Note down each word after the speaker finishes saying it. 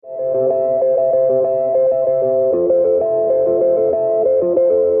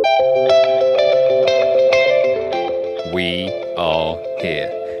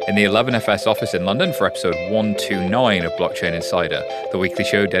in the 11FS office in London for episode 129 of Blockchain Insider, the weekly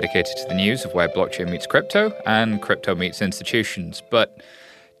show dedicated to the news of where blockchain meets crypto and crypto meets institutions. But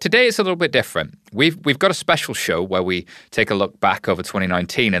today is a little bit different. We've got a special show where we take a look back over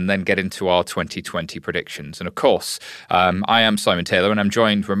 2019 and then get into our 2020 predictions. And of course, I am Simon Taylor, and I'm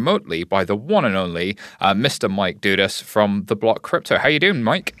joined remotely by the one and only Mr. Mike Dudas from The Block Crypto. How you doing,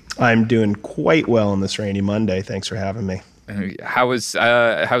 Mike? I'm doing quite well on this rainy Monday. Thanks for having me. How's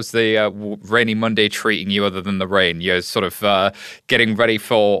the rainy Monday treating you other than the rain? You're sort of getting ready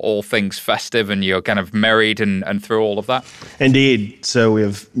for all things festive, and you're kind of married and through all of that? Indeed. So we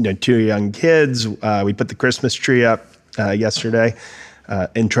have two young kids. We put the Christmas tree up yesterday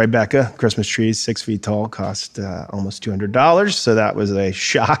in Tribeca. Christmas trees, 6 feet tall, cost almost $200. So that was a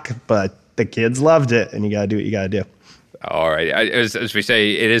shock, but the kids loved it, and you got to do what you got to do. All right. As we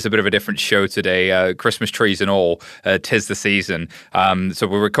say, it is a bit of a different show today. Christmas trees and all, 'tis the season. So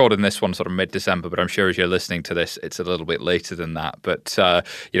we're recording this one sort of mid-December, but I'm sure as you're listening to this, it's a little bit later than that. But,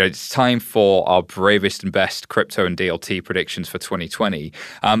 it's time for our bravest and best crypto and DLT predictions for 2020.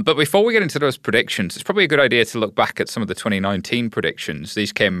 But before we get into those predictions, it's probably a good idea to look back at some of the 2019 predictions.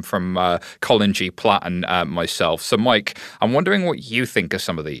 These came from Colin G. Platt and myself. So, Mike, I'm wondering what you think of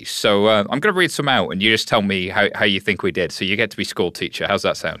some of these. So I'm going to read some out, and you just tell me how you think we did. So you get to be school teacher. How's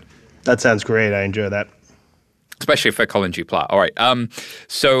that sound? That sounds great. I enjoy that. Especially for Colin G. Platt. All right.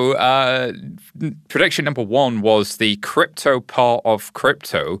 So prediction number one was the crypto part of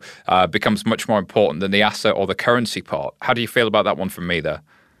crypto becomes much more important than the asset or the currency part. How do you feel about that one from me there?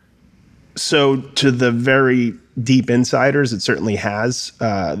 So to the very deep insiders, it certainly has.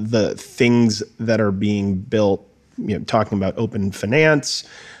 The things that are being built, talking about open finance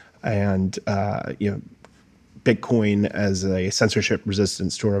and, Bitcoin as a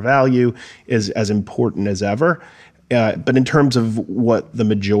censorship-resistant store of value is as important as ever. But in terms of what the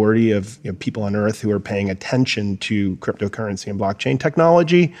majority of people on Earth who are paying attention to cryptocurrency and blockchain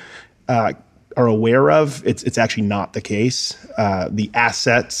technology are aware of, it's actually not the case. The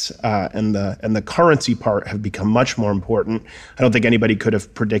assets and the currency part have become much more important. I don't think anybody could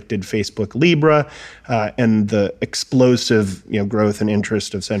have predicted Facebook Libra and the explosive growth and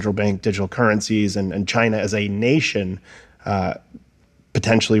interest of central bank digital currencies and China as a nation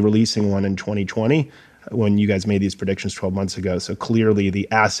potentially releasing one in 2020 when you guys made these predictions 12 months ago. So clearly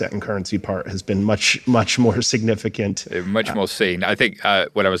the asset and currency part has been much, much more significant. Much more seen. I think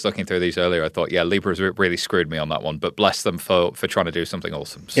when I was looking through these earlier, I thought, Libra's really screwed me on that one, but bless them for trying to do something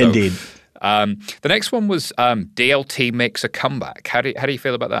awesome. So, indeed. The next one was DLT makes a comeback. How do you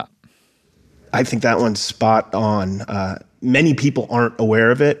feel about that? I think that one's spot on. Many people aren't aware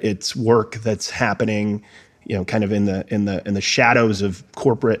of it. It's work that's happening, kind of in the shadows of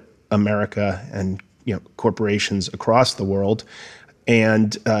corporate America and corporations across the world.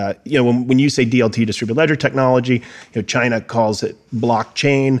 And, when you say DLT, distributed ledger technology, China calls it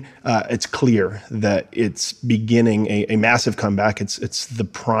blockchain. It's clear that it's beginning a massive comeback. It's the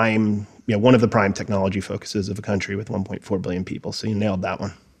prime, one of the prime technology focuses of a country with 1.4 billion people. So you nailed that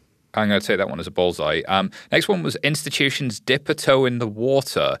one. I'm going to take that one as a bullseye. Next one was institutions dip a toe in the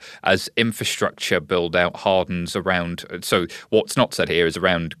water as infrastructure build out hardens around. So what's not said here is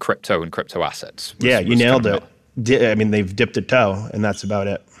around crypto and crypto assets. You nailed it. They've dipped a toe, and that's about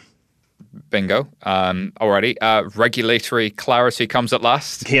it. Bingo. Alrighty. Regulatory clarity comes at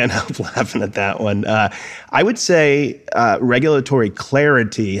last. Can't help laughing at that one. I would say regulatory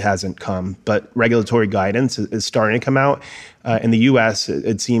clarity hasn't come, but regulatory guidance is starting to come out. In the U.S.,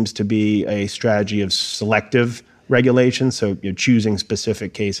 it seems to be a strategy of selective regulation, so choosing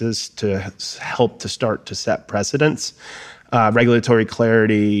specific cases to help to start to set precedents. Regulatory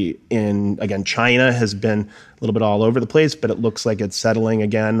clarity in, again, China has been a little bit all over the place, but it looks like it's settling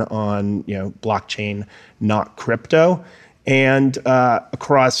again on blockchain, not crypto. And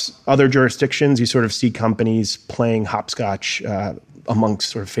across other jurisdictions, you sort of see companies playing hopscotch amongst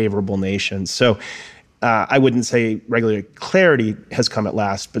sort of favorable nations. So I wouldn't say regulatory clarity has come at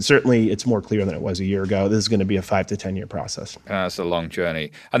last, but certainly it's more clear than it was a year ago. This is going to be a 5 to 10 year process. That's a long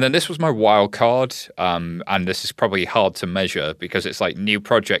journey. And then this was my wild card, and this is probably hard to measure because it's like new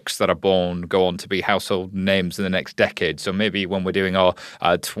projects that are born go on to be household names in the next decade. So maybe when we're doing our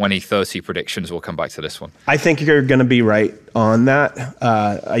 2030 predictions, we'll come back to this one. I think you're going to be right on that.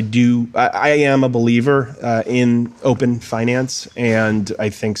 I am a believer in open finance, and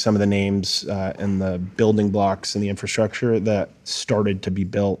I think some of the names and the building blocks and the infrastructure that started to be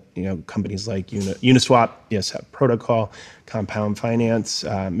built, companies like Uniswap, ESF Protocol, Compound Finance,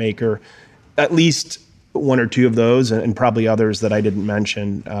 Maker, at least one or two of those, and probably others that I didn't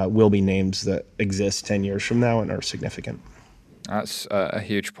mention, will be names that exist 10 years from now and are significant. That's a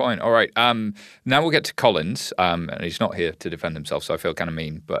huge point. All right. Now we'll get to Collins, and he's not here to defend himself, so I feel kind of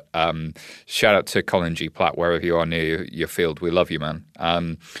mean. But shout out to Colin G. Platt, wherever you are near your field. We love you,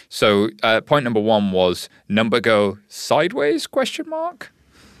 man. So point number one was number go sideways, question mark?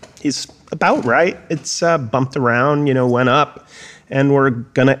 He's about right. It's bumped around, went up. And we're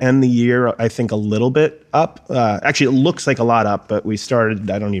going to end the year, I think, a little bit up. Actually, it looks like a lot up, but we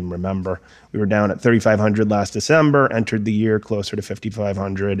started, I don't even remember. We were down at 3,500 last December, entered the year closer to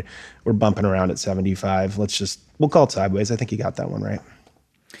 5,500. We're bumping around at 75. We'll call it sideways. I think you got that one right.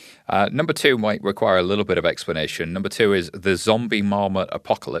 Number two might require a little bit of explanation. Number two is the zombie marmot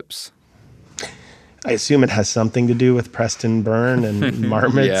apocalypse. I assume it has something to do with Preston Byrne and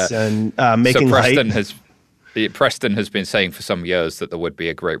marmots and making light. Preston has been saying for some years that there would be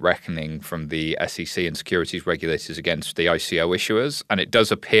a great reckoning from the SEC and securities regulators against the ICO issuers. And it does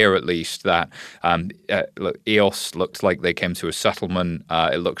appear at least that EOS looks like they came to a settlement.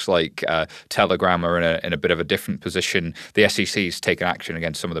 It looks like Telegram are in a bit of a different position. The SEC's taken action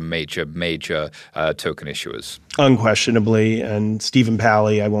against some of the major token issuers. Unquestionably. And Stephen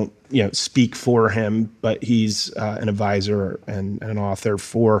Palley, I won't speak for him, but he's an advisor and an author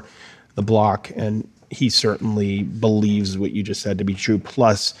for the block. And he certainly believes what you just said to be true.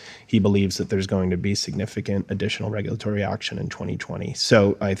 Plus, he believes that there's going to be significant additional regulatory action in 2020.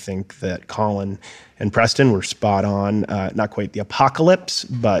 So I think that and Preston were spot on. Not quite the apocalypse,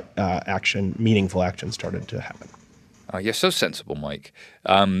 but meaningful action started to happen. You're so sensible, Mike.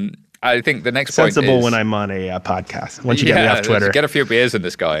 I think the next point is sensible when I'm on a podcast. Once you get me off Twitter. Get a few beers in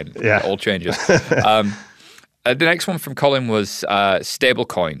this guy and it all changes. The next one from Colin was stable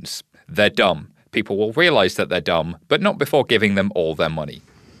coins. They're dumb. People will realize that they're dumb, but not before giving them all their money.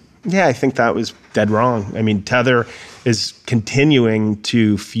 Yeah, I think that was dead wrong. I mean, Tether is continuing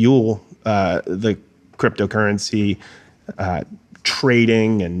to fuel the cryptocurrency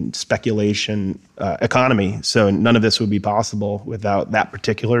trading and speculation economy. So none of this would be possible without that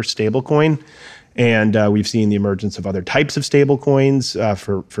particular stablecoin. And we've seen the emergence of other types of stablecoins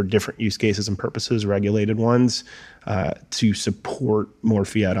for different use cases and purposes, regulated ones, to support more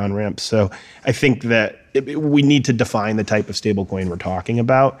fiat on-ramps. So I think that we need to define the type of stablecoin we're talking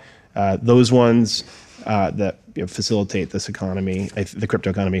about. Those ones that facilitate this economy, the crypto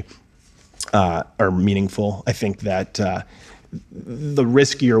economy, are meaningful. I think that the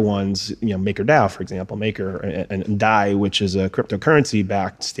riskier ones, MakerDAO, for example, Maker and DAI, which is a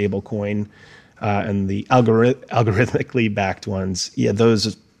cryptocurrency-backed stablecoin, and the algorithmically backed ones,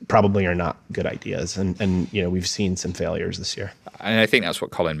 those probably are not good ideas. And we've seen some failures this year. And I think that's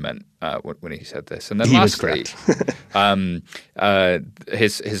what Colin meant when he said this. And then he lastly, was correct.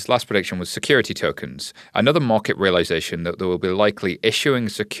 his last prediction was security tokens. Another market realization that there will be likely issuing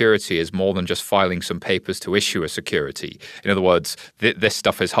security is more than just filing some papers to issue a security. In other words, this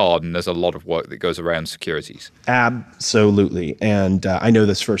stuff is hard and there's a lot of work that goes around securities. Absolutely. And I know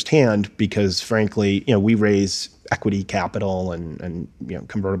this firsthand because, frankly, we raise equity capital and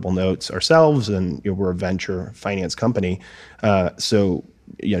convertible notes ourselves, and we're a venture finance company. So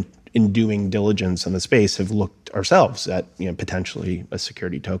in doing diligence in the space, have looked ourselves at potentially a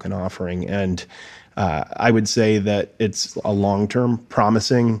security token offering, and I would say that it's a long-term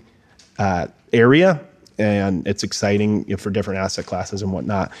promising area, and it's exciting for different asset classes and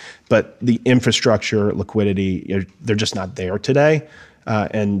whatnot. But the infrastructure, liquidity, they're just not there today,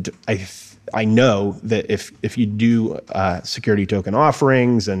 and I know that if you do security token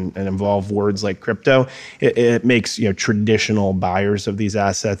offerings and involve words like crypto, it makes traditional buyers of these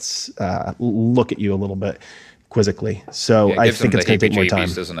assets look at you a little bit quizzically. So I think it's going to take more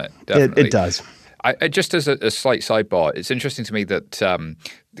time. Doesn't it? Definitely. It does. Just as a slight sidebar, it's interesting to me that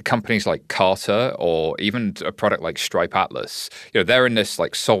the companies like Carter or even a product like Stripe Atlas, they're in this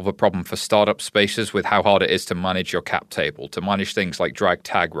solve a problem for startup spaces with how hard it is to manage your cap table, to manage things like drag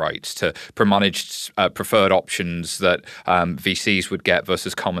tag rights, to manage preferred options that VCs would get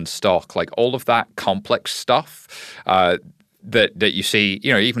versus common stock, all of that complex stuff. That you see,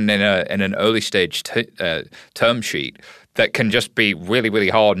 even in an early stage term sheet, that can just be really, really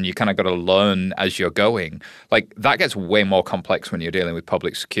hard, and you kind of got to learn as you're going. That gets way more complex when you're dealing with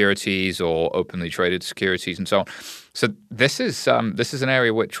public securities or openly traded securities and so on. So this is an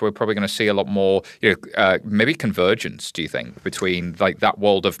area which we're probably going to see a lot more, maybe convergence. Do you think between that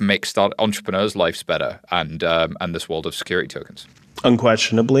world of mixed entrepreneurs' life's better and this world of security tokens?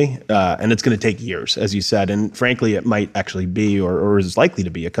 Unquestionably, and it's going to take years, as you said. And frankly, it might actually be, or is likely to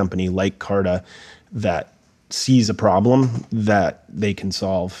be, a company like Carta that sees a problem that they can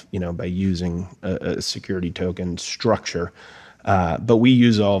solve, by using a security token structure. But we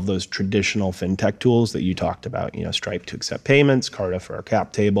use all of those traditional fintech tools that you talked about, Stripe to accept payments, Carta for our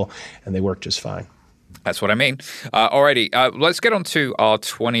cap table, and they work just fine. That's what I mean. Alrighty, let's get on to our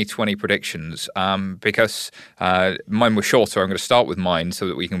 2020 predictions because mine were shorter. I'm going to start with mine so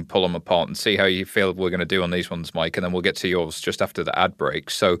that we can pull them apart and see how you feel we're going to do on these ones, Mike, and then we'll get to yours just after the ad break.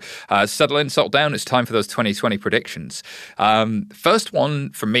 So settle in, settle down. It's time for those 2020 predictions. First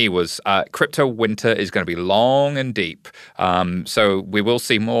one for me was crypto winter is going to be long and deep. So we will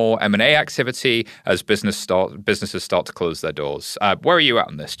see more M&A activity as businesses start to close their doors. Where are you at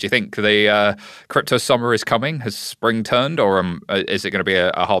on this? Do you think the crypto summer is coming? Has spring turned, or is it going to be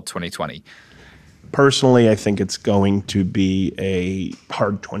a hard 2020? Personally, I think it's going to be a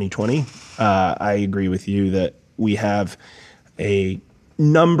hard 2020. I agree with you that we have a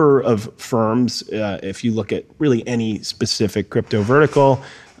number of firms. If you look at really any specific crypto vertical,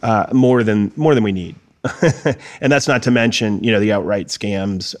 more than we need. And that's not to mention, the outright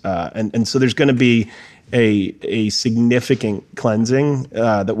scams. And so there's going to be a significant cleansing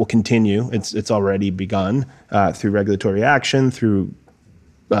that will continue. It's already begun through regulatory action, through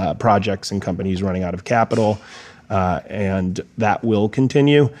projects and companies running out of capital, and that will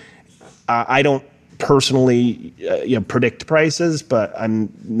continue. I don't personally predict prices, but I'm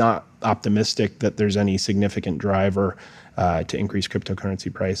not optimistic that there's any significant driver to increase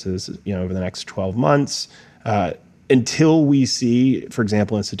cryptocurrency prices over the next 12 months. Until we see, for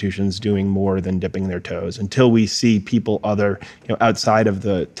example, institutions doing more than dipping their toes, until we see people outside of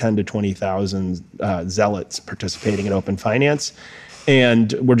the 10 to 20,000 zealots participating in open finance,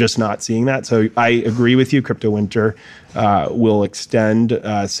 and we're just not seeing that. So I agree with you. Crypto winter will extend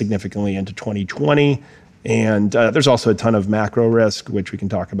significantly into 2020. And there's also a ton of macro risk, which we can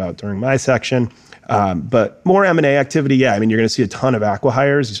talk about during my section. But more M&A activity, yeah. I mean, you're going to see a ton of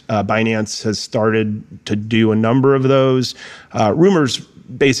acqui-hires. Binance has started to do a number of those. Rumors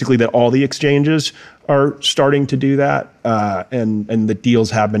basically that all the exchanges are starting to do that, and the deals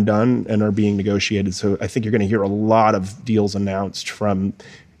have been done and are being negotiated. So I think you're going to hear a lot of deals announced from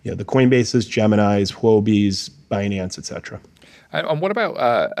the Coinbases, Geminis, Huobi's, Binance, et cetera. And what about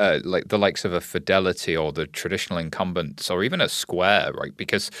like the likes of a Fidelity or the traditional incumbents, or even a Square, right?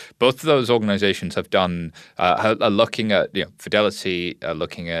 Because both of those organizations have done are looking at Fidelity,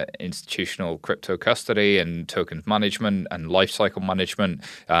 looking at institutional crypto custody and token management and lifecycle management,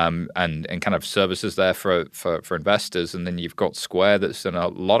 and kind of services there for investors. And then you've got Square that's done a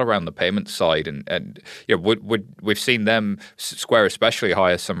lot around the payment side, and we've seen them, Square especially,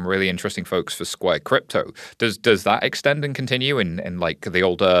 hire some really interesting folks for Square Crypto. Does that extend and continue in like the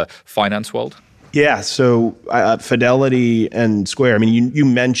older finance world? Yeah, so Fidelity and Square, I mean, you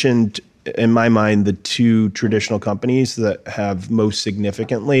mentioned, in my mind, the two traditional companies that have most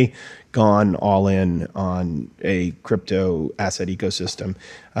significantly gone all in on a crypto asset ecosystem.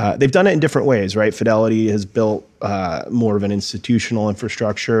 They've done it in different ways, right? Fidelity has built more of an institutional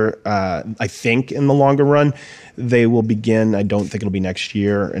infrastructure. I think in the longer run, they will begin, I don't think it'll be next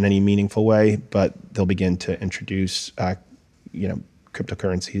year in any meaningful way, but they'll begin to introduce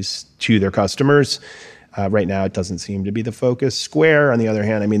cryptocurrencies to their customers. Right now, it doesn't seem to be the focus. Square, on the other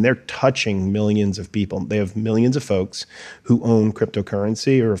hand, I mean, they're touching millions of people. They have millions of folks who own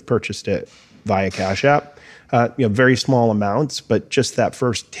cryptocurrency or have purchased it via Cash App. Very small amounts, but just that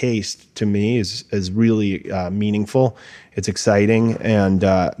first taste to me is really meaningful. It's exciting, and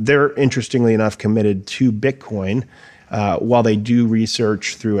they're, interestingly enough, committed to Bitcoin. While they do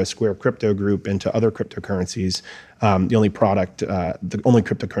research through a Square Crypto group into other cryptocurrencies, the only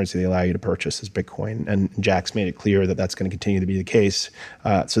cryptocurrency they allow you to purchase is Bitcoin. And Jack's made it clear that that's going to continue to be the case.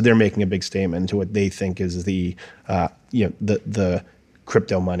 So they're making a big statement into what they think is the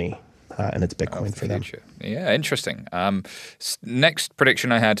crypto money. And it's Bitcoin for them. Yeah, interesting. Next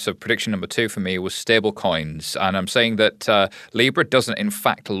prediction I had, so prediction number 2 for me was stable coins. And I'm saying that Libra doesn't in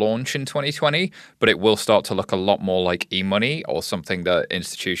fact launch in 2020, but it will start to look a lot more like e-money, or something that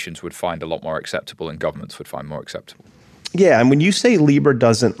institutions would find a lot more acceptable and governments would find more acceptable. Yeah, and when you say Libra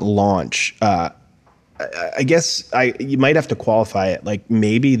doesn't launch, I guess you might have to qualify it. Like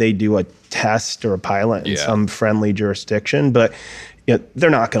maybe they do a test or a pilot in some friendly jurisdiction, but they're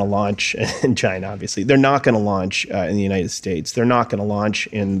not going to launch in China, obviously. They're not going to launch in the United States. They're not going to launch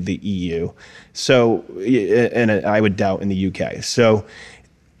in the EU. So, and I would doubt in the UK. So,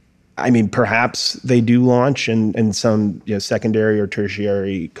 I mean, perhaps they do launch in some secondary or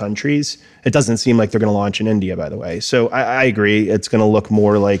tertiary countries. It doesn't seem like they're going to launch in India, by the way. So I agree. It's going to look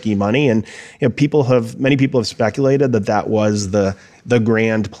more like e-money. And many people have speculated that was the the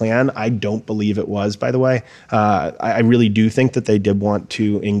grand plan. I don't believe it was, by the way. I really do think that they did want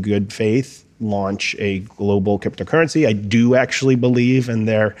to, in good faith, launch a global cryptocurrency. I do actually believe in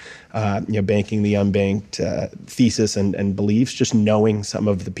their banking the unbanked thesis and beliefs, just knowing some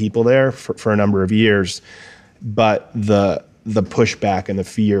of the people there for a number of years. But the pushback and the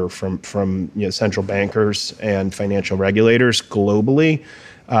fear from central bankers and financial regulators globally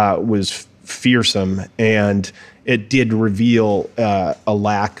was fearsome, and it did reveal a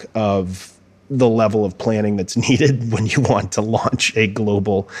lack of the level of planning that's needed when you want to launch a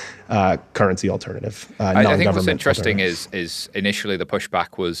global currency alternative. I think what's interesting is initially the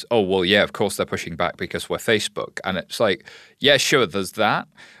pushback was, oh, well, yeah, of course they're pushing back because we're Facebook. And it's like, yeah, sure, there's that.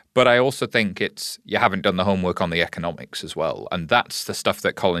 But I also think you haven't done the homework on the economics as well. And that's the stuff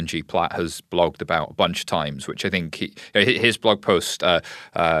that Colin G. Platt has blogged about a bunch of times, which I think his blog post, I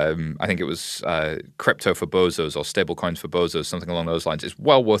think it was Crypto for Bozos or Stablecoins for Bozos, something along those lines, is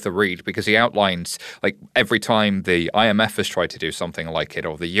well worth a read because he outlines, like, every time the IMF has tried to do something like it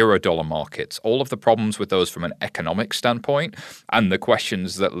or the Eurodollar markets, all of the problems with those from an economic standpoint and the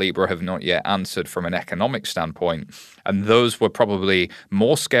questions that Libra have not yet answered from an economic standpoint. And those were probably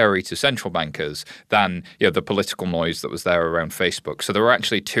more scary to central bankers than the political noise that was there around Facebook. So there were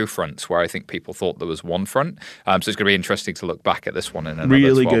actually two fronts where I think people thought there was one front. So it's going to be interesting to look back at this one in another 12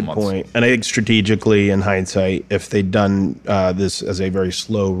 months. Really good point. And I think strategically, in hindsight, if they'd done this as a very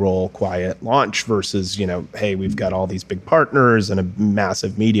slow roll, quiet launch versus, hey, we've got all these big partners and a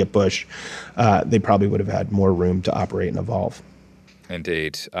massive media push, they probably would have had more room to operate and evolve.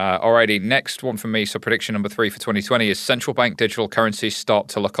 Indeed. Alrighty, next one for me. So prediction number 3 for 2020 is central bank digital currencies start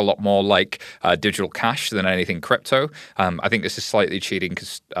to look a lot more like digital cash than anything crypto. I think this is slightly cheating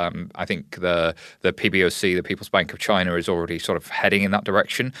because I think the PBOC, the People's Bank of China, is already sort of heading in that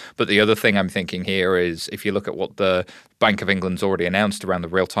direction. But the other thing I'm thinking here is if you look at what the Bank of England's already announced around the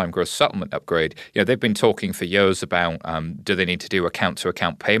real-time gross settlement upgrade, they've been talking for years about do they need to do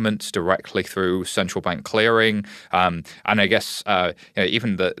account-to-account payments directly through central bank clearing? And I guess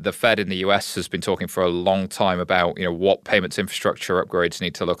even the Fed in the US has been talking for a long time about what payments infrastructure upgrades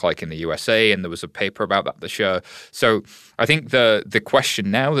need to look like in the USA, and there was a paper about that this year. So I think the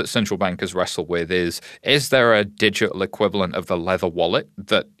question now that central bankers wrestle with is there a digital equivalent of the leather wallet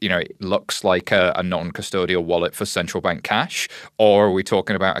that looks like a non-custodial wallet for central bank cash, or are we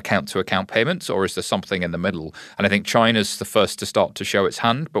talking about account-to-account payments, or is there something in the middle? And I think China's the first to start to show its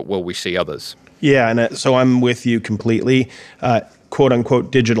hand, but will we see others? Yeah, and so I'm with you completely. Quote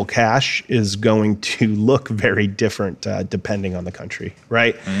unquote digital cash is going to look very different depending on the country,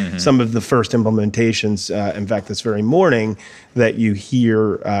 right? Mm-hmm. Some of the first implementations, in fact, this very morning that you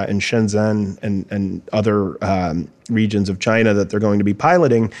hear in Shenzhen and other regions of China that they're going to be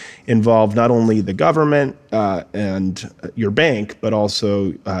piloting involve not only the government and your bank, but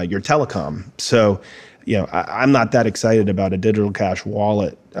also your telecom. So, I'm not that excited about a digital cash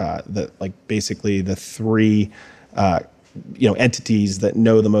wallet that, like, basically the three entities that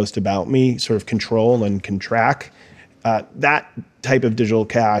know the most about me sort of control and can track. That type of digital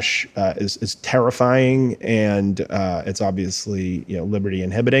cash is terrifying, and it's obviously liberty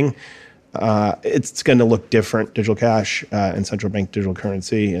inhibiting. It's going to look different, digital cash and central bank digital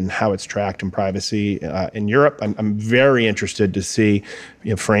currency, and how it's tracked in privacy in Europe. I'm very interested to see.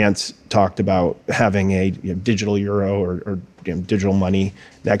 France talked about having a digital euro or digital money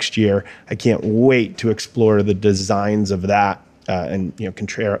next year. I can't wait to explore the designs of that and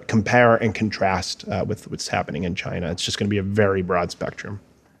compare and contrast with what's happening in China. It's just going to be a very broad spectrum.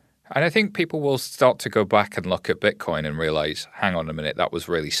 And I think people will start to go back and look at Bitcoin and realize, hang on a minute, that was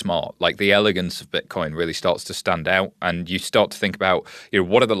really smart. Like, the elegance of Bitcoin really starts to stand out, and you start to think about,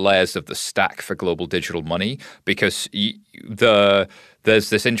 what are the layers of the stack for global digital money? Because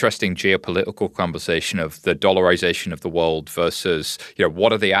there's this interesting geopolitical conversation of the dollarization of the world versus,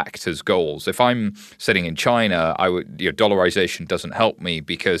 what are the actors' goals? If I'm sitting in China, dollarization doesn't help me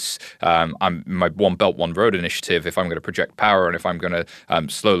because I'm my One Belt, One Road initiative. If I'm going to project power and if I'm going to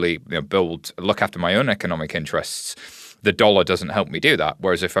slowly look after my own economic interests, the dollar doesn't help me do that.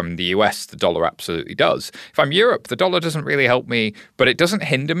 Whereas if I'm the US, the dollar absolutely does. If I'm Europe, the dollar doesn't really help me, but it doesn't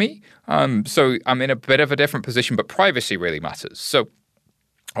hinder me. So I'm in a bit of a different position, but privacy really matters. So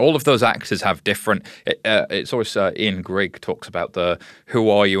all of those actors have different. It's always Ian Grigg talks about the "who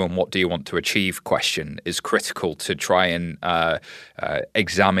are you and what do you want to achieve" question is critical to try and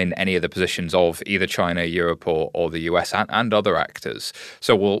examine any of the positions of either China, Europe, or the US and other actors.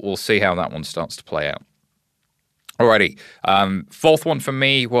 So we'll see how that one starts to play out. Alrighty. Fourth one for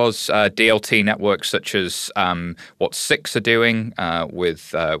me was DLT networks such as what SIX are doing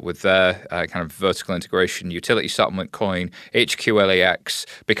with their kind of vertical integration, utility settlement coin, HQLAX,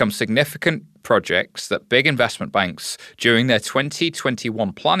 become significant projects that big investment banks during their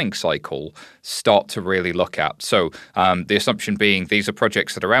 2021 planning cycle start to really look at. So the assumption being these are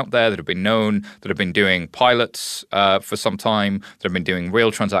projects that are out there, that have been known, that have been doing pilots for some time, that have been doing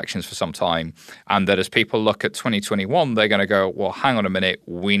real transactions for some time, and that as people look at 2021, they're going to go, well, hang on a minute,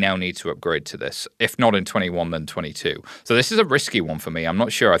 we now need to upgrade to this. If not in 21, then 22. So this is a risky one for me. I'm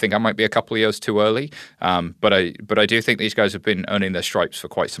not sure. I think I might be a couple of years too early, but I do think these guys have been earning their stripes for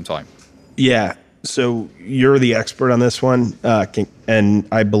quite some time. Yeah. So you're the expert on this one. And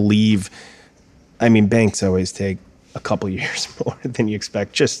I believe, banks always take a couple years more than you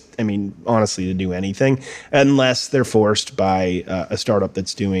expect. Honestly, to do anything, unless they're forced by a startup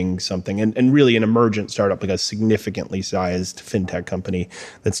that's doing something, and really an emergent startup, like a significantly sized fintech company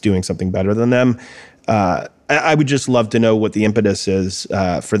that's doing something better than them. I would just love to know what the impetus is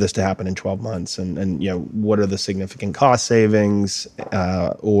for this to happen in 12 months, and what are the significant cost savings,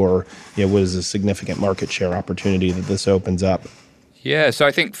 or what is a significant market share opportunity that this opens up? Yeah, so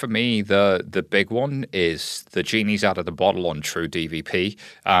I think for me, the big one is the genie's out of the bottle on true DVP.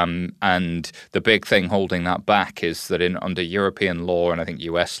 And the big thing holding that back is that under European law and I think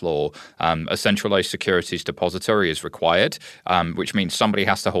US law, a centralized securities depository is required, which means somebody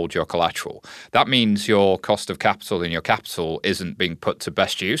has to hold your collateral. That means your cost of capital and your capital isn't being put to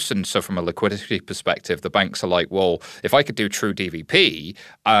best use. And so from a liquidity perspective, the banks are like, well, if I could do true DVP,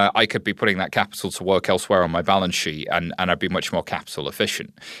 I could be putting that capital to work elsewhere on my balance sheet and I'd be much more capital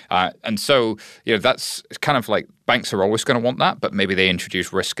efficient. And so, that's kind of like banks are always going to want that, but maybe they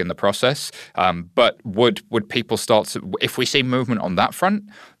introduce risk in the process. But would people start to, if we see movement on that front,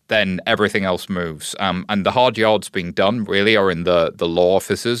 then everything else moves. And the hard yards being done really are in the law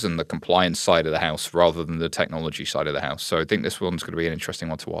offices and the compliance side of the house rather than the technology side of the house. So I think this one's going to be an interesting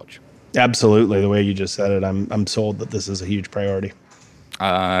one to watch. Absolutely. The way you just said it, I'm sold that this is a huge priority.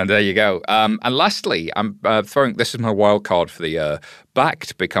 There you go. And lastly, I'm throwing, this is my wild card for the year.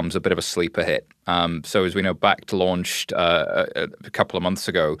 Bakkt becomes a bit of a sleeper hit. So as we know, Bakkt launched a couple of months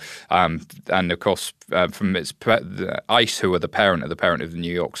ago. And of course, from its ICE, who are the parent of the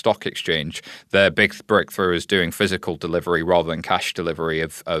New York Stock Exchange, their big breakthrough is doing physical delivery rather than cash delivery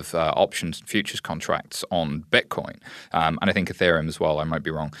of options and futures contracts on Bitcoin. And I think Ethereum as well. I might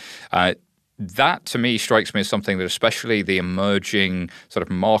be wrong. That, to me, strikes me as something that especially the emerging sort of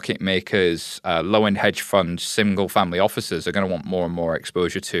market makers, low-end hedge funds, single-family offices are going to want more and more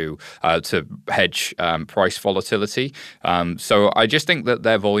exposure to hedge price volatility. So I just think that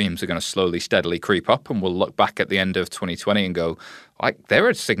their volumes are going to slowly, steadily creep up, and we'll look back at the end of 2020 and go, they're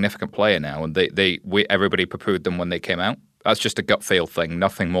a significant player now, and everybody poo-pooed them when they came out. That's just a gut feel thing,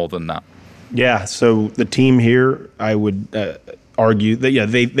 nothing more than that. Yeah, so the team here, I would argue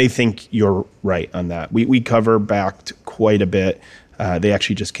that, they think you're right on that. We cover Bakkt quite a bit. They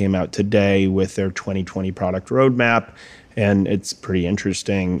actually just came out today with their 2020 product roadmap, and it's pretty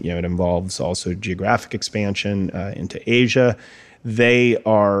interesting. It involves also geographic expansion into Asia. They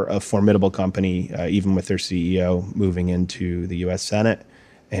are a formidable company, even with their CEO moving into the U.S. Senate.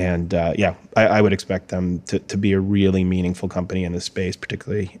 And I would expect them to be a really meaningful company in this space,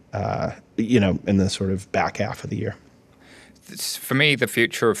 particularly in the sort of back half of the year. For me, the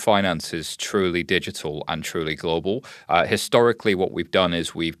future of finance is truly digital and truly global. Historically, what we've done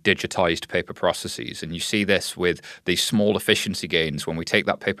is we've digitized paper processes. And you see this with these small efficiency gains when we take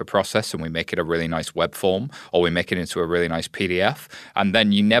that paper process and we make it a really nice web form or we make it into a really nice PDF. And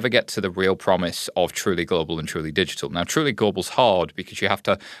then you never get to the real promise of truly global and truly digital. Now, truly global is hard because you have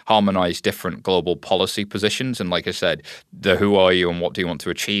to harmonize different global policy positions. And like I said, the who are you and what do you want to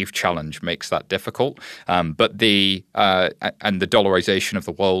achieve challenge makes that difficult. But the dollarization of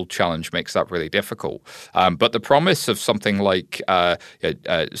the world challenge makes that really difficult. But the promise of something like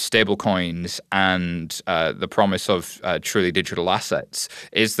stable coins and the promise of truly digital assets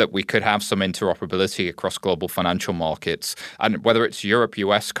is that we could have some interoperability across global financial markets. And whether it's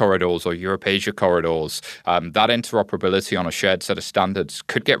Europe-US corridors or Europe-Asia corridors, that interoperability on a shared set of standards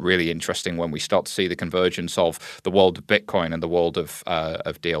could get really interesting when we start to see the convergence of the world of Bitcoin and the world of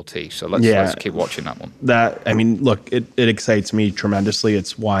DLT. So let's keep watching that one. Look, it excites me tremendously.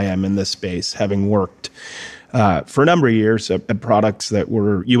 It's why I'm in this space, having worked for a number of years at products that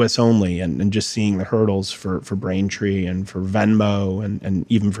were U.S. only, and just seeing the hurdles for Braintree and for Venmo and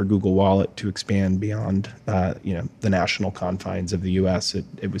even for Google Wallet to expand beyond the national confines of the U.S.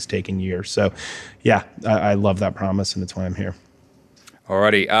 It was taking years. So, I love that promise, and it's why I'm here.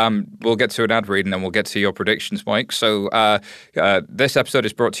 Alrighty, we'll get to an ad read and then we'll get to your predictions, Mike. So this episode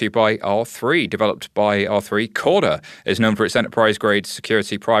is brought to you by R3, developed by R3. Corda is known for its enterprise-grade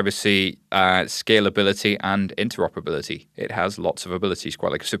security, privacy, scalability, and interoperability. It has lots of abilities,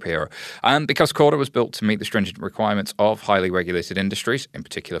 quite like a superhero. And because Corda was built to meet the stringent requirements of highly regulated industries, in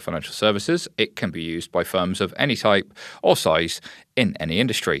particular financial services, it can be used by firms of any type or size in any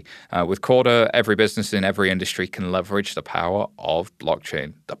industry. With Corda, every business in every industry can leverage the power of blockchain.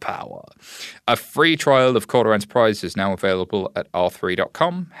 The power. A free trial of Corda Enterprise is now available at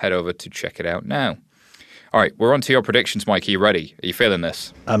r3.com. Head over to check it out now. All right, we're on to your predictions, Mike. Are you ready? Are you feeling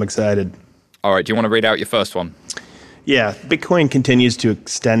this? I'm excited. All right, do you want to read out your first one? Yeah, Bitcoin continues to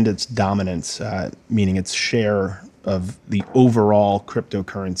extend its dominance, meaning its share of the overall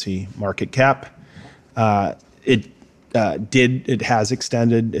cryptocurrency market cap. It has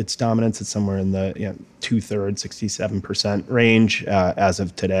extended its dominance. It's somewhere in the 2/3, 67% range as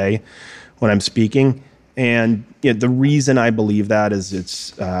of today when I'm speaking. And the reason I believe that is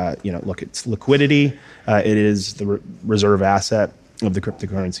it's liquidity. It is the reserve asset of the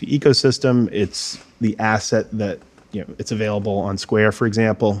cryptocurrency ecosystem. It's the asset that it's available on Square, for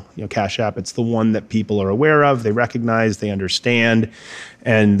example, Cash App. It's the one that people are aware of, they recognize, they understand,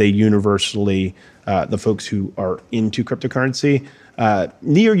 and they universally, the folks who are into cryptocurrency,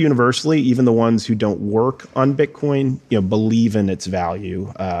 near universally, even the ones who don't work on Bitcoin, believe in its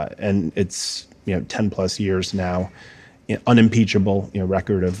value. And it's 10 plus years now, unimpeachable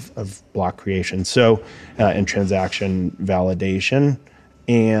record of block creation. So, and transaction validation.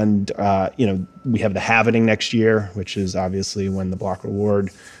 And, we have the halvening next year, which is obviously when the block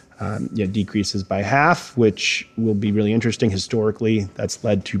reward decreases by half, which will be really interesting. Historically, that's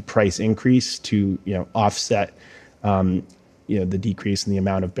led to price increase to offset the decrease in the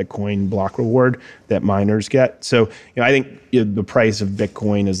amount of Bitcoin block reward that miners get. So I think the price of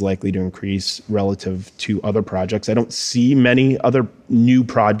Bitcoin is likely to increase relative to other projects. I don't see many other new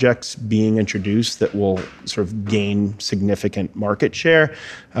projects being introduced that will sort of gain significant market share.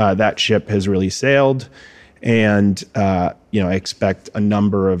 That ship has really sailed. And I expect a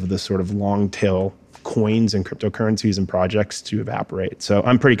number of the sort of long tail coins and cryptocurrencies and projects to evaporate. So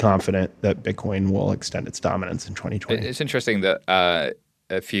I'm pretty confident that Bitcoin will extend its dominance in 2020. It's interesting that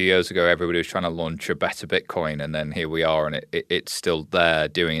a few years ago, everybody was trying to launch a better Bitcoin, and then here we are, and it's still there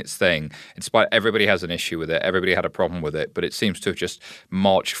doing its thing. In spite, everybody has an issue with it. Everybody had a problem with it, but it seems to have just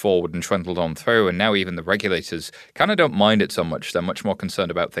marched forward and trundled on through. And now even the regulators kind of don't mind it so much. They're much more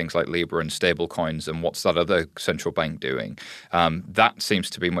concerned about things like Libra and stable coins and what's that other central bank doing. That seems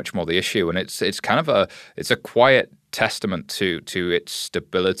to be much more the issue, and it's kind of a quiet testament to its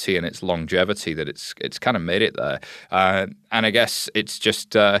stability and its longevity that it's kind of made it there. And I guess it's just,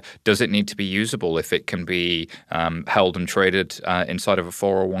 does it need to be usable if it can be held and traded inside of a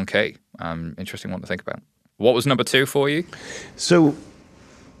 401k? Interesting one to think about. What was number 2 for you? So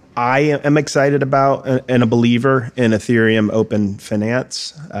I am excited about and a believer in Ethereum open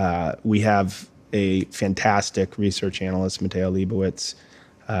finance. We have a fantastic research analyst, Matteo Leibowitz,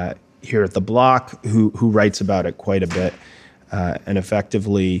 here at The Block, who writes about it quite a bit, and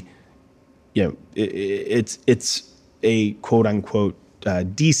effectively, it's a quote unquote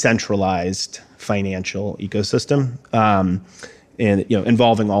decentralized financial ecosystem, and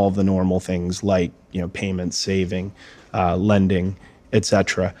involving all of the normal things like payments, saving, lending,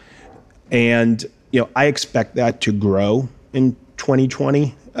 etc. And I expect that to grow in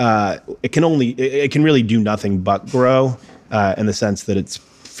 2020. It can really do nothing but grow in the sense that it's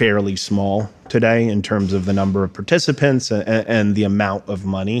fairly small today in terms of the number of participants and the amount of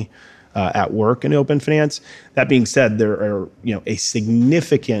money at work in open finance. That being said, there are a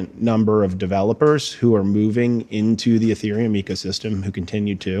significant number of developers who are moving into the Ethereum ecosystem who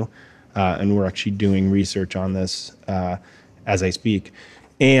continue to, and we're actually doing research on this as I speak,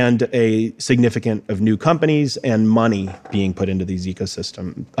 and a significant of new companies and money being put into this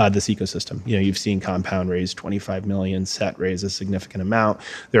ecosystem. You've seen Compound raise 25 million, Set raise a significant amount.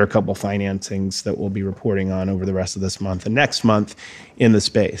 There are a couple financings that we'll be reporting on over the rest of this month and next month in the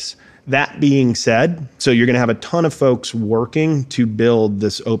space. That being said, so you're going to have a ton of folks working to build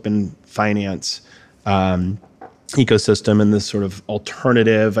this open finance ecosystem and this sort of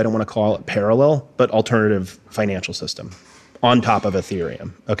alternative, I don't want to call it parallel, but alternative financial system on top of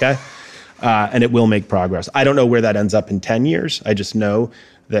Ethereum, okay? And it will make progress. I don't know where that ends up in 10 years. I just know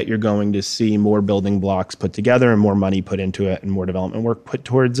that you're going to see more building blocks put together and more money put into it and more development work put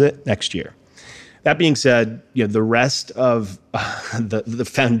towards it next year. That being said, the rest of the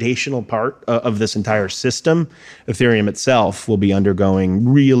foundational part of this entire system, Ethereum itself, will be undergoing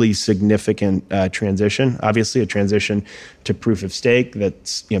really significant transition. Obviously, a transition to proof of stake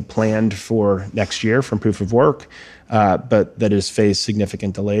that's planned for next year from proof of work, but that has faced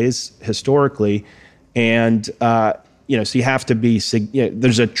significant delays historically. And so you have to be,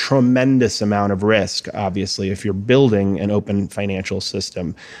 there's a tremendous amount of risk, obviously, if you're building an open financial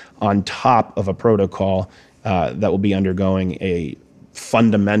system on top of a protocol that will be undergoing a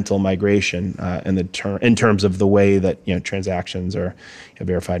fundamental migration in terms of the way that transactions are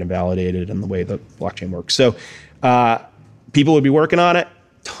verified and validated and the way the blockchain works. So people would be working on it.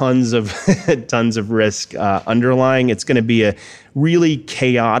 Tons of risk underlying. It's going to be a really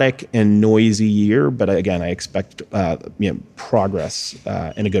chaotic and noisy year, but again, I expect progress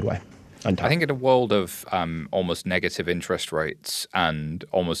in a good way. I think in a world of almost negative interest rates and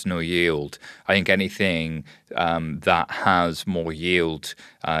almost no yield, I think anything that has more yield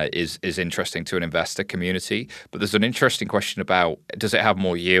is interesting to an investor community. But there's an interesting question about, does it have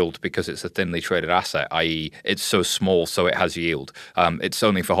more yield because it's a thinly traded asset, i.e. it's so small so it has yield. It's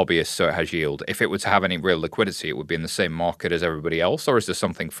only for hobbyists so it has yield. If it were to have any real liquidity, it would be in the same market as everybody else, or is there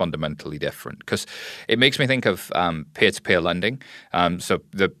something fundamentally different? Because it makes me think of peer-to-peer lending. So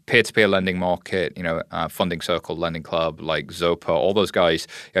the peer-to-peer lending market, Funding Circle, Lending Club, like Zopa, all those guys,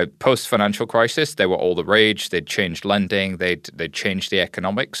 post-financial crisis, they were all the rage. They'd changed lending. They'd changed the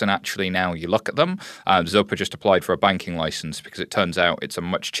economics. And actually now you look at them, Zopa just applied for a banking license because it turns out it's a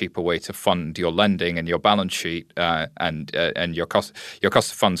much cheaper way to fund your lending and your balance sheet and your cost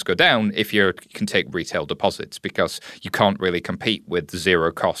of funds go down if you can take retail deposits, because you can't really compete with zero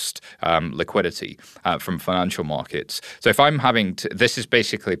cost liquidity from financial markets. So if I'm this is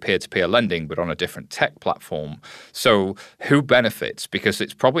basically peer-to-peer lending, but on a different tech platform. So who benefits? Because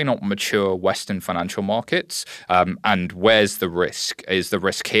it's probably not mature Western financial markets. And where's the risk? Is the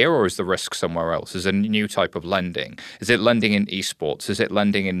risk here or is the risk somewhere else? Is it a new type of lending? Is it lending in esports? Is it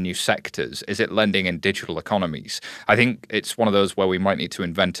lending in new sectors? Is it lending in digital economies? I think it's one of those where we might need to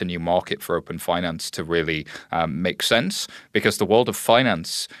invent a new market for open finance to really make sense, because the world of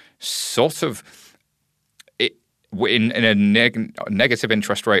finance sort of, in a negative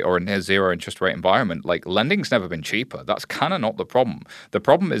interest rate or a near zero interest rate environment, like lending's never been cheaper. That's kind of not the problem. The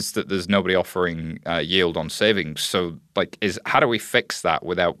problem is that there's nobody offering yield on savings. So how do we fix that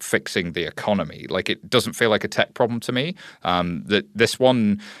without fixing the economy? It doesn't feel like a tech problem to me. That this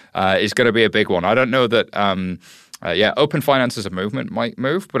one is going to be a big one. I don't know that. Open finance as a movement might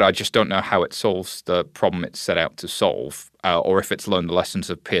move, but I just don't know how it solves the problem it's set out to solve, or if it's learned the lessons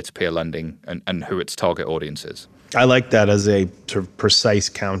of peer-to-peer lending and who its target audience is. I like that as a sort of precise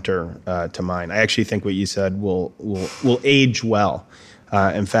counter to mine. I actually think what you said will age well.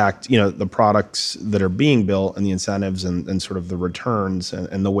 In fact, the products that are being built and the incentives and sort of the returns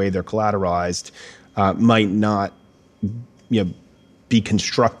and the way they're collateralized might not be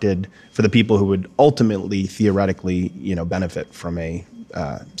constructed for the people who would ultimately, theoretically, benefit from a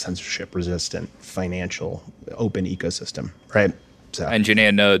censorship-resistant, financial, open ecosystem, right? So.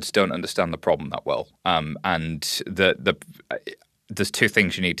 Engineer nerds don't understand the problem that well, and there's two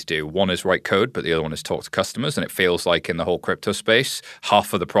things you need to do. One is write code, but the other one is talk to customers. And it feels like in the whole crypto space,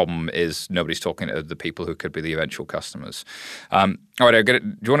 half of the problem is nobody's talking to the people who could be the eventual customers. All right, do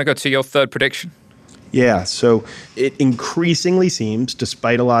you want to go to your third prediction? Yeah, so it increasingly seems,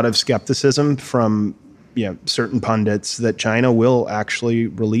 despite a lot of skepticism from certain pundits, that China will actually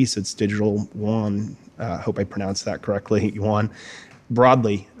release its digital yuan. Hope I pronounced that correctly, yuan,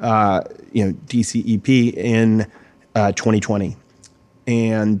 broadly, DCEP in 2020.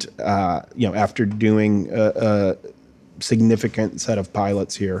 And, after doing a significant set of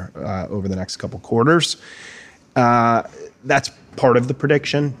pilots here over the next couple quarters, that's part of the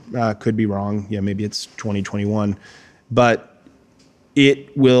prediction. Could be wrong. Maybe it's 2021. But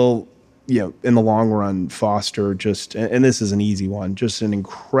it will, in the long run, foster and this is an easy one, just an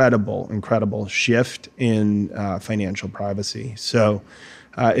incredible shift in financial privacy. So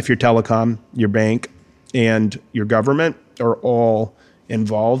if your telecom, your bank, and your government are all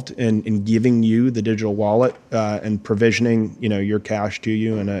involved in giving you the digital wallet and provisioning, your cash to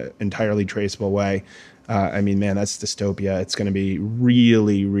you in an entirely traceable way, that's dystopia. It's going to be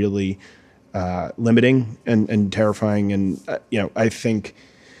really, really limiting and terrifying. And, I think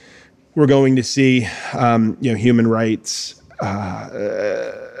we're going to see, human rights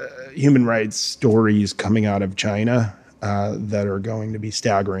stories coming out of China that are going to be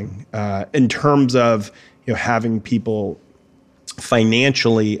staggering in terms of, having people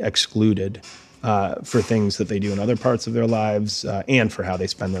financially excluded for things that they do in other parts of their lives and for how they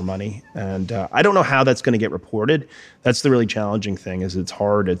spend their money. And I don't know how that's going to get reported. That's the really challenging thing. Is it's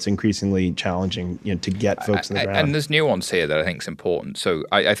hard. It's increasingly challenging, to get folks on the ground. And there's nuance here that I think is important. So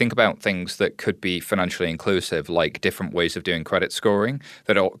I think about things that could be financially inclusive, like different ways of doing credit scoring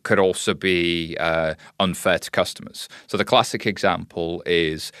that could also be unfair to customers. So the classic example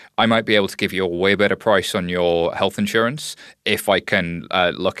is I might be able to give you a way better price on your health insurance if I can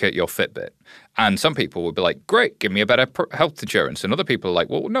look at your Fitbit. And some people would be like, great, give me a better health insurance. And other people are like,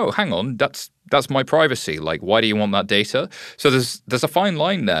 well, no, hang on, that's my privacy. Like, why do you want that data? So there's a fine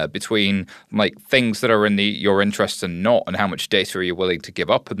line there between like things that are in your interests and not, and how much data are you willing to give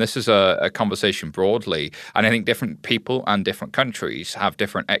up. And this is a conversation broadly. And I think different people and different countries have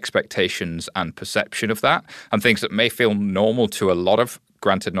different expectations and perception of that. And things that may feel normal to a lot of,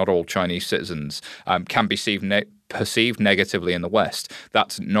 granted, not all Chinese citizens, can be perceived negatively in the West.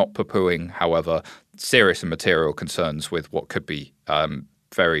 That's not poo-pooing, however, serious and material concerns with what could be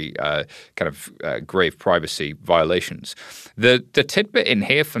very grave privacy violations. The tidbit in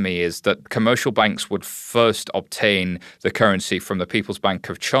here for me is that commercial banks would first obtain the currency from the People's Bank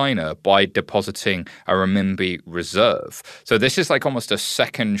of China by depositing a renminbi reserve. So this is like almost a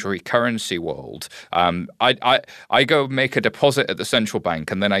secondary currency world. I go make a deposit at the central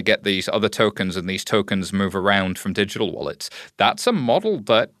bank, and then I get these other tokens, and these tokens move around from digital wallets. That's a model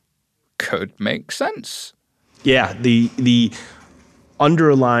that could make sense. Yeah, the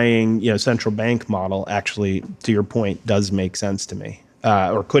underlying central bank model actually, to your point, does make sense to me,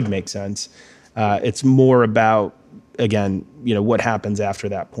 or could make sense. It's more about, again, what happens after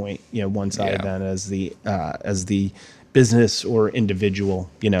that point. Once I then, as the business or individual,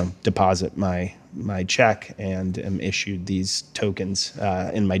 deposit my check and am issued these tokens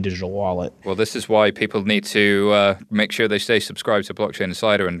in my digital wallet. Well, this is why people need to make sure they stay subscribed to Blockchain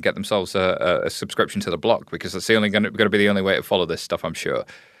Insider and get themselves a subscription to the block, because it's going to be the only way to follow this stuff, I'm sure.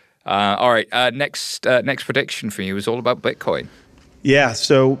 All right, next prediction for you is all about Bitcoin. Yeah.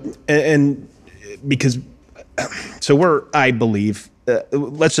 So we're, I believe,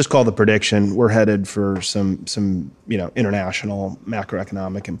 let's just call the prediction, we're headed for some international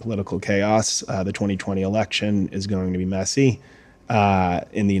macroeconomic and political chaos. The 2020 election is going to be messy.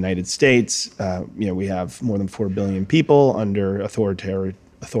 In the United States, we have more than 4 billion people under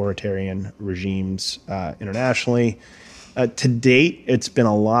authoritarian regimes internationally. To date, it's been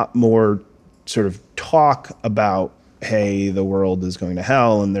a lot more sort of talk about, hey, the world is going to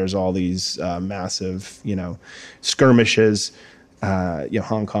hell, and there's all these massive, skirmishes.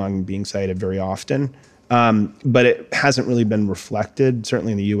 Hong Kong being cited very often, but it hasn't really been reflected,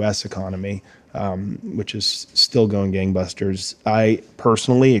 certainly in the U.S. economy, which is still going gangbusters. I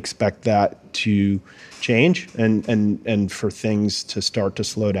personally expect that to change and for things to start to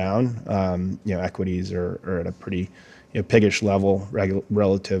slow down. Equities are at a pretty piggish level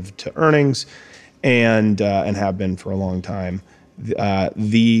relative to earnings, and have been for a long time.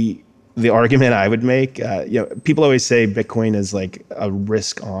 The argument I would make, people always say Bitcoin is like a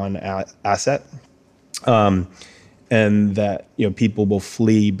risk-on asset, and that people will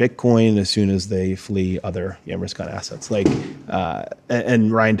flee Bitcoin as soon as they flee other risk-on assets.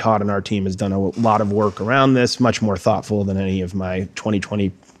 And Ryan Todd and our team has done a lot of work around this, much more thoughtful than any of my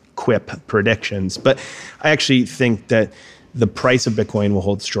 2020 quip predictions. But I actually think that the price of Bitcoin will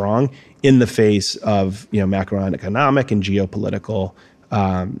hold strong in the face of macroeconomic and geopolitical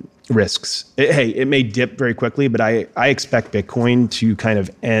risks. It may dip very quickly, but I expect Bitcoin to kind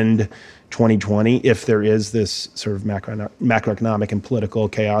of end 2020 if there is this sort of macroeconomic and political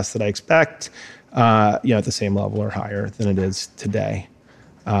chaos that I expect, at the same level or higher than it is today.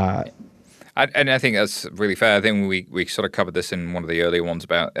 And I think that's really fair. I think we sort of covered this in one of the earlier ones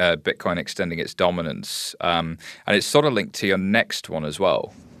about Bitcoin extending its dominance, and it's sort of linked to your next one as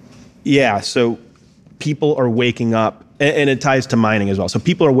well. Yeah, so people are waking up, and it ties to mining as well. So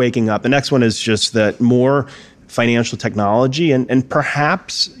people are waking up. The next one is just that more financial technology and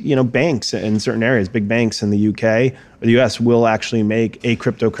perhaps, banks in certain areas, big banks in the UK or the US will actually make a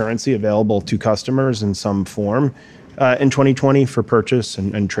cryptocurrency available to customers in some form in 2020 for purchase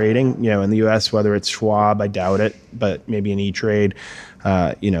and trading. In the US, whether it's Schwab, I doubt it, but maybe an E-Trade.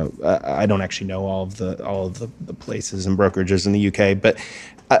 I don't actually know all of the places and brokerages in the UK, but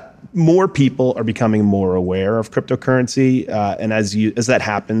more people are becoming more aware of cryptocurrency, and as that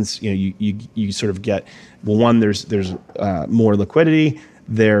happens, you sort of get, well, one, there's more liquidity,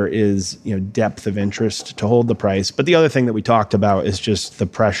 there is depth of interest to hold the price, but the other thing that we talked about is just the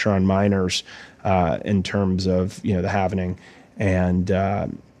pressure on miners in terms of the halvening,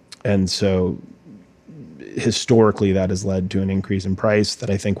 and so historically, that has led to an increase in price that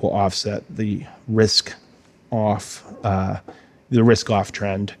I think will offset the risk off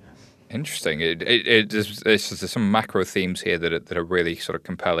trend. Interesting. There's some macro themes here that are really sort of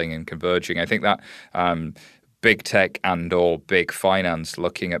compelling and converging. I think that big tech and or big finance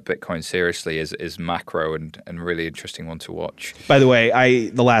looking at Bitcoin seriously is macro and really interesting one to watch. By the way,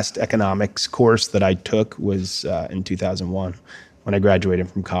 the last economics course that I took was in 2001 when I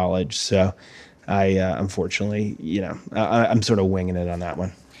graduated from college. So I unfortunately, I'm sort of winging it on that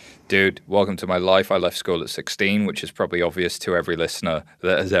one. Dude, welcome to my life. I left school at 16, which is probably obvious to every listener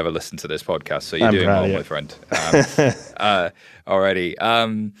that has ever listened to this podcast. So you're doing well, my friend.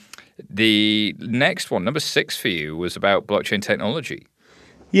 Alrighty. The next one, number 6 for you, was about blockchain technology.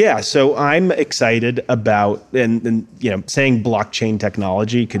 Yeah, so I'm excited about, and saying blockchain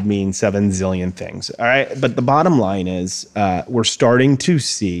technology could mean 7 zillion things. All right, but the bottom line is we're starting to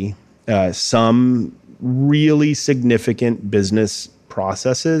see some really significant business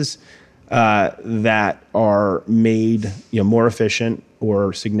processes that are made more efficient,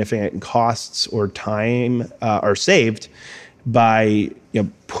 or significant costs or time are saved by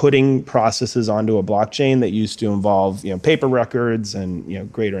putting processes onto a blockchain that used to involve paper records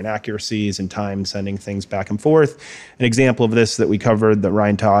and greater inaccuracies and time sending things back and forth. An example of this that we covered, that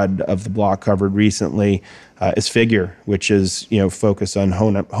Ryan Todd of The Block covered recently, is Figure, which is focused on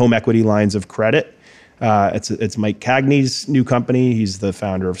home equity lines of credit. It's Mike Cagney's new company. He's the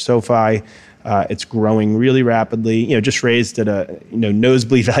founder of SoFi. It's growing really rapidly. Just raised at a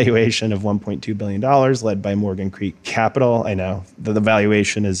nosebleed valuation of $1.2 billion, led by Morgan Creek Capital. I know the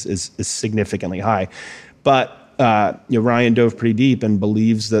valuation is significantly high, but Ryan dove pretty deep and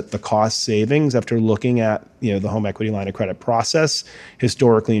believes that the cost savings, after looking at the home equity line of credit process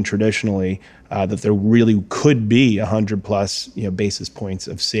historically and traditionally, that there really could be 100 plus basis points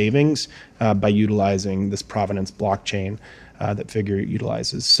of savings by utilizing this Provenance blockchain that Figure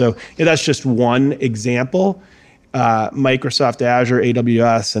utilizes. So that's just one example. Microsoft Azure,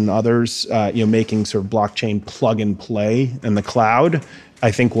 AWS, and others, making sort of blockchain plug and play in the cloud, I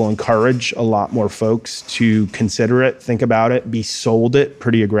think will encourage a lot more folks to consider it, think about it, be sold it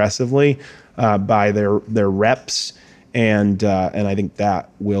pretty aggressively by their reps, and I think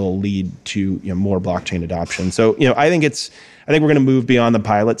that will lead to more blockchain adoption. So I think we're going to move beyond the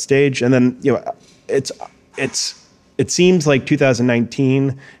pilot stage, and then it seems like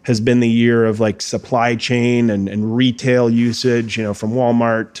 2019 has been the year of like supply chain and retail usage, from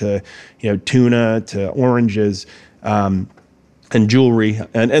Walmart to tuna to oranges. And jewelry,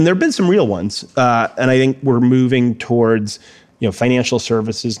 and there have been some real ones, and I think we're moving towards financial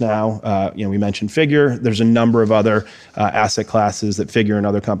services now. We mentioned Figure. There's a number of other asset classes that Figure and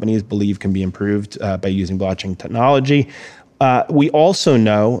other companies believe can be improved by using blockchain technology. We also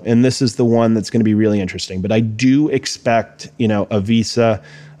know, and this is the one that's going to be really interesting, but I do expect a Visa,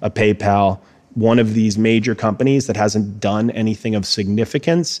 a PayPal, one of these major companies that hasn't done anything of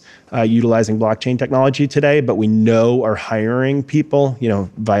significance utilizing blockchain technology today, but we know are hiring people,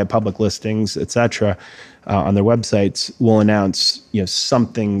 via public listings, et cetera, on their websites, will announce,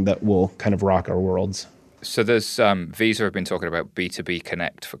 something that will kind of rock our worlds. So there's Visa have been talking about B2B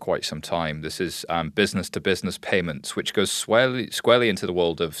Connect for quite some time. This is business-to-business payments, which goes squarely into the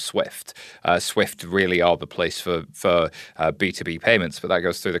world of SWIFT. SWIFT really are the place for B2B payments, but that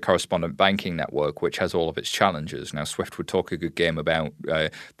goes through the correspondent banking network, which has all of its challenges. Now, SWIFT would talk a good game about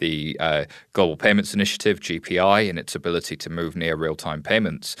the Global Payments Initiative, GPI, and its ability to move near real-time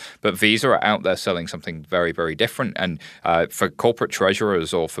payments. But Visa are out there selling something very, very different. And for corporate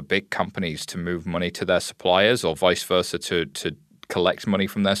treasurers or for big companies to move money to their suppliers or vice versa to collect money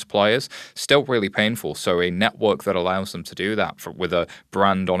from their suppliers, still really painful. So a network that allows them to do that with a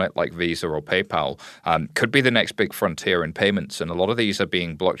brand on it like Visa or PayPal could be the next big frontier in payments. And a lot of these are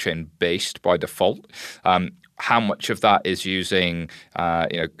being blockchain based by default. How much of that is using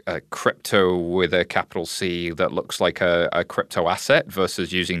a crypto with a capital C that looks like a crypto asset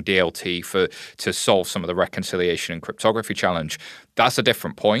versus using DLT to solve some of the reconciliation and cryptography challenge? That's a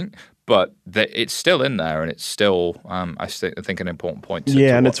different point. But it's still in there, and it's still, I think, an important point to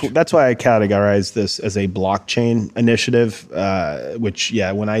and watch. That's why I categorize this as a blockchain initiative, which,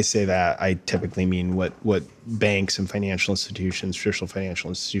 when I say that, I typically mean what banks and traditional financial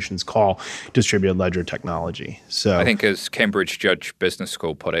institutions call distributed ledger technology. So I think as Cambridge Judge Business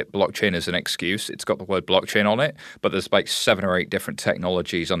School put it, blockchain is an excuse. It's got the word blockchain on it, but there's like 7 or 8 different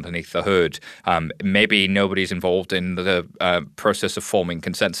technologies underneath the hood. Maybe nobody's involved in the process of forming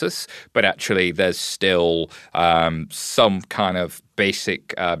consensus, but actually there's still some kind of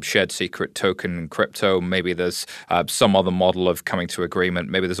basic shared secret token crypto. Maybe there's some other model of coming to agreement.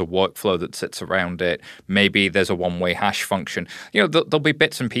 Maybe there's a workflow that sits around it. Maybe there's a one-way hash function. There'll be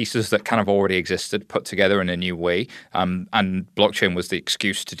bits and pieces that kind of already existed put together in a new way. And blockchain was the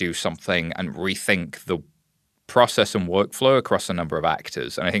excuse to do something and rethink the process and workflow across a number of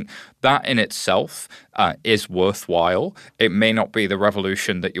actors. And I think that in itself is worthwhile. It may not be the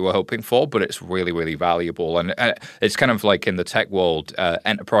revolution that you were hoping for, but it's really, really valuable. And it's kind of like in the tech world,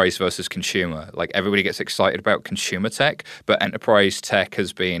 enterprise versus consumer. Like everybody gets excited about consumer tech, but enterprise tech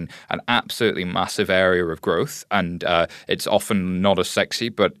has been an absolutely massive area of growth. And it's often not as sexy,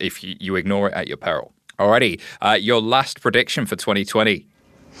 but if you ignore it at your peril. Alrighty, your last prediction for 2020.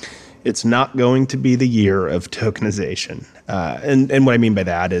 It's not going to be the year of tokenization. And what I mean by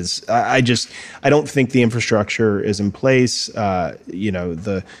that is I don't think the infrastructure is in place. I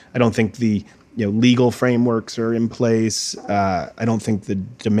don't think the legal frameworks are in place. I don't think the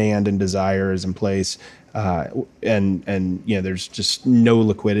demand and desire is in place. And there's just no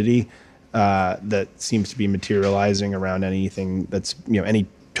liquidity that seems to be materializing around anything that's, any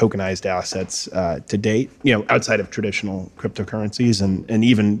tokenized assets to date, outside of traditional cryptocurrencies, and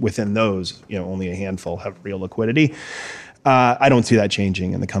even within those, only a handful have real liquidity. I don't see that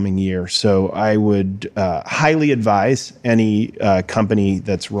changing in the coming year. So I would highly advise any company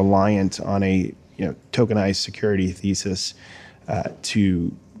that's reliant on a tokenized security thesis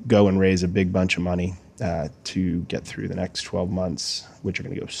to go and raise a big bunch of money to get through the next 12 months, which are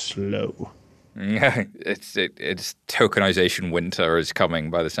going to go slow. Yeah, it's tokenization winter is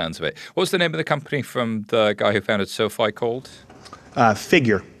coming by the sounds of it. What was the name of the company from the guy who founded SoFi called?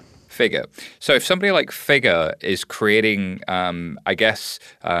 Figure. Figure. So if somebody like Figure is creating, the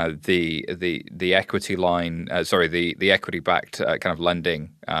equity line, the equity-backed kind of lending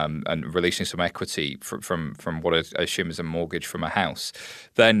and releasing some equity from what I assume is a mortgage from a house,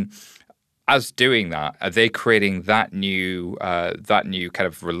 then as doing that, are they creating that new kind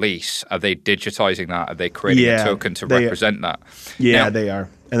of release? Are they digitizing that? Are they creating a token to represent that? Yeah, they are.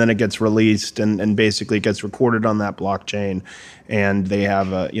 And then it gets released and basically it gets recorded on that blockchain, and they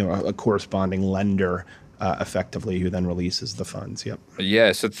have a corresponding lender effectively who then releases the funds. Yep.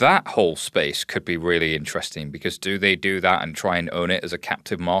 Yeah, so that whole space could be really interesting because do they do that and try and own it as a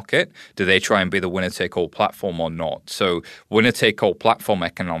captive market? Do they try and be the winner-take-all platform or not? So winner-take-all platform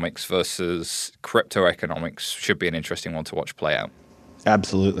economics versus crypto economics should be an interesting one to watch play out.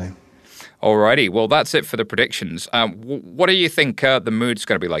 Absolutely. Alrighty, well, that's it for the predictions. What do you think the mood's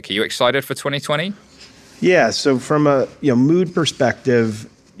going to be like? Are you excited for 2020? Yeah, so from a mood perspective,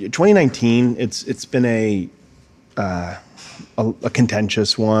 2019, it's been a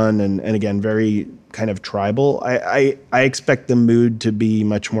contentious one, and again, very kind of tribal. I expect the mood to be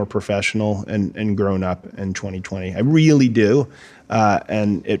much more professional and grown up in 2020. I really do,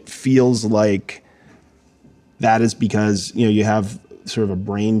 and it feels like that is because you have sort of a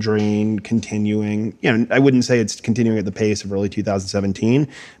brain drain continuing. I wouldn't say it's continuing at the pace of early 2017,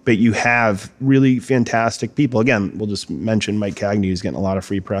 but you have really fantastic people. Again, we'll just mention Mike Cagney, who's getting a lot of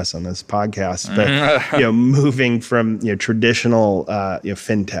free press on this podcast, but moving from traditional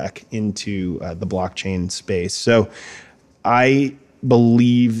fintech into the blockchain space. So I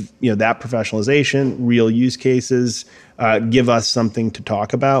believe that professionalization, real use cases, give us something to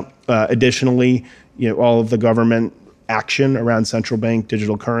talk about. Additionally, all of the government action around central bank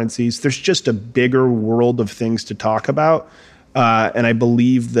digital currencies. There's just a bigger world of things to talk about. And I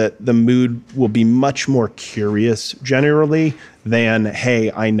believe that the mood will be much more curious generally than,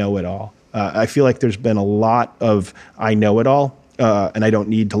 hey, I know it all. I feel like there's been a lot of I know it all, and I don't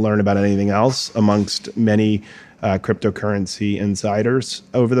need to learn about anything else amongst many cryptocurrency insiders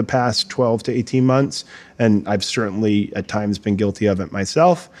over the past 12 to 18 months. And I've certainly at times been guilty of it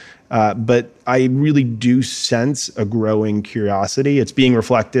myself. But I really do sense a growing curiosity. It's being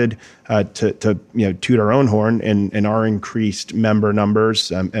reflected to toot our own horn in our increased member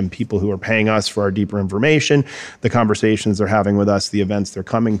numbers and people who are paying us for our deeper information, the conversations they're having with us, the events they're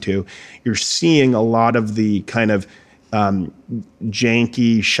coming to. You're seeing a lot of the kind of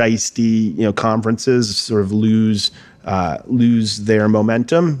janky, shisty, conferences sort of lose their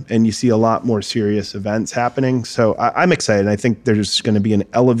momentum, and you see a lot more serious events happening. So I'm excited. I think there's going to be an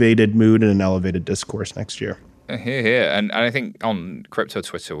elevated mood and an elevated discourse next year. Here. And I think on crypto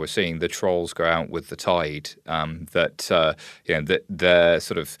Twitter, we're seeing the trolls go out with the tide. The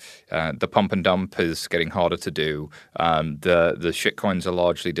sort of the pump and dump is getting harder to do. The shitcoins are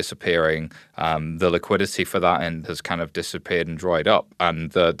largely disappearing. The liquidity for that end has kind of disappeared and dried up,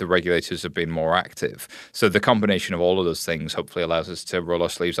 and the regulators have been more active. So the combination of all of those things hopefully allows us to roll our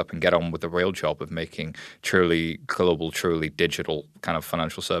sleeves up and get on with the real job of making truly global, truly digital kind of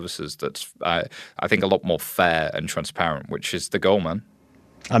financial services that's, I think, a lot more fair and transparent, which is the goal, man.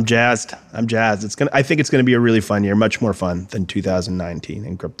 I'm jazzed. I think it's gonna be a really fun year, much more fun than 2019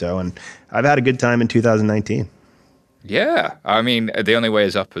 in crypto, and I've had a good time in 2019. Yeah, I mean, the only way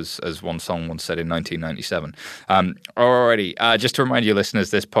is up, as one song once said in 1997. Alrighty, just to remind you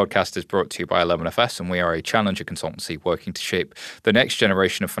listeners, this podcast is brought to you by 11FS, and we are a challenger consultancy working to shape the next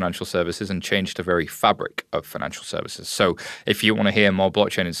generation of financial services and change the very fabric of financial services. So if you want to hear more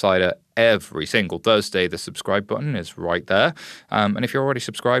Blockchain Insider every single Thursday, the subscribe button is right there. And if you're already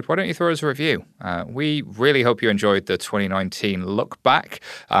subscribed, why don't you throw us a review? We really hope you enjoyed the 2019 look back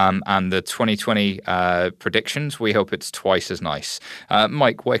and the 2020 predictions. We hope it's twice as nice.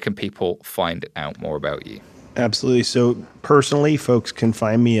 Mike, where can people find out more about you? Absolutely. So personally, folks can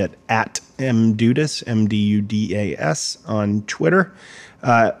find me at @mdudas, MDUDAS on Twitter.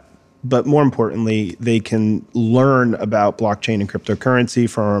 But more importantly, they can learn about blockchain and cryptocurrency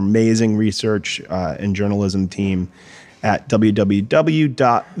from our amazing research and journalism team at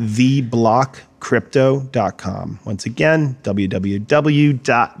www.theblockcrypto.com. Once again,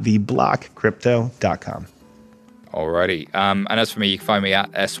 www.theblockcrypto.com. Alrighty. And as for me, you can find me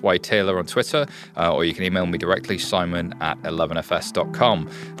at SYTaylor on Twitter, or you can email me directly, simon@11fs.com.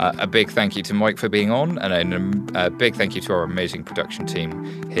 A big thank you to Mike for being on, and a big thank you to our amazing production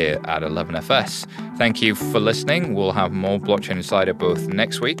team here at 11FS. Thank you for listening. We'll have more Blockchain Insider both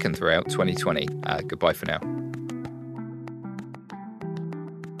next week and throughout 2020. Goodbye for now.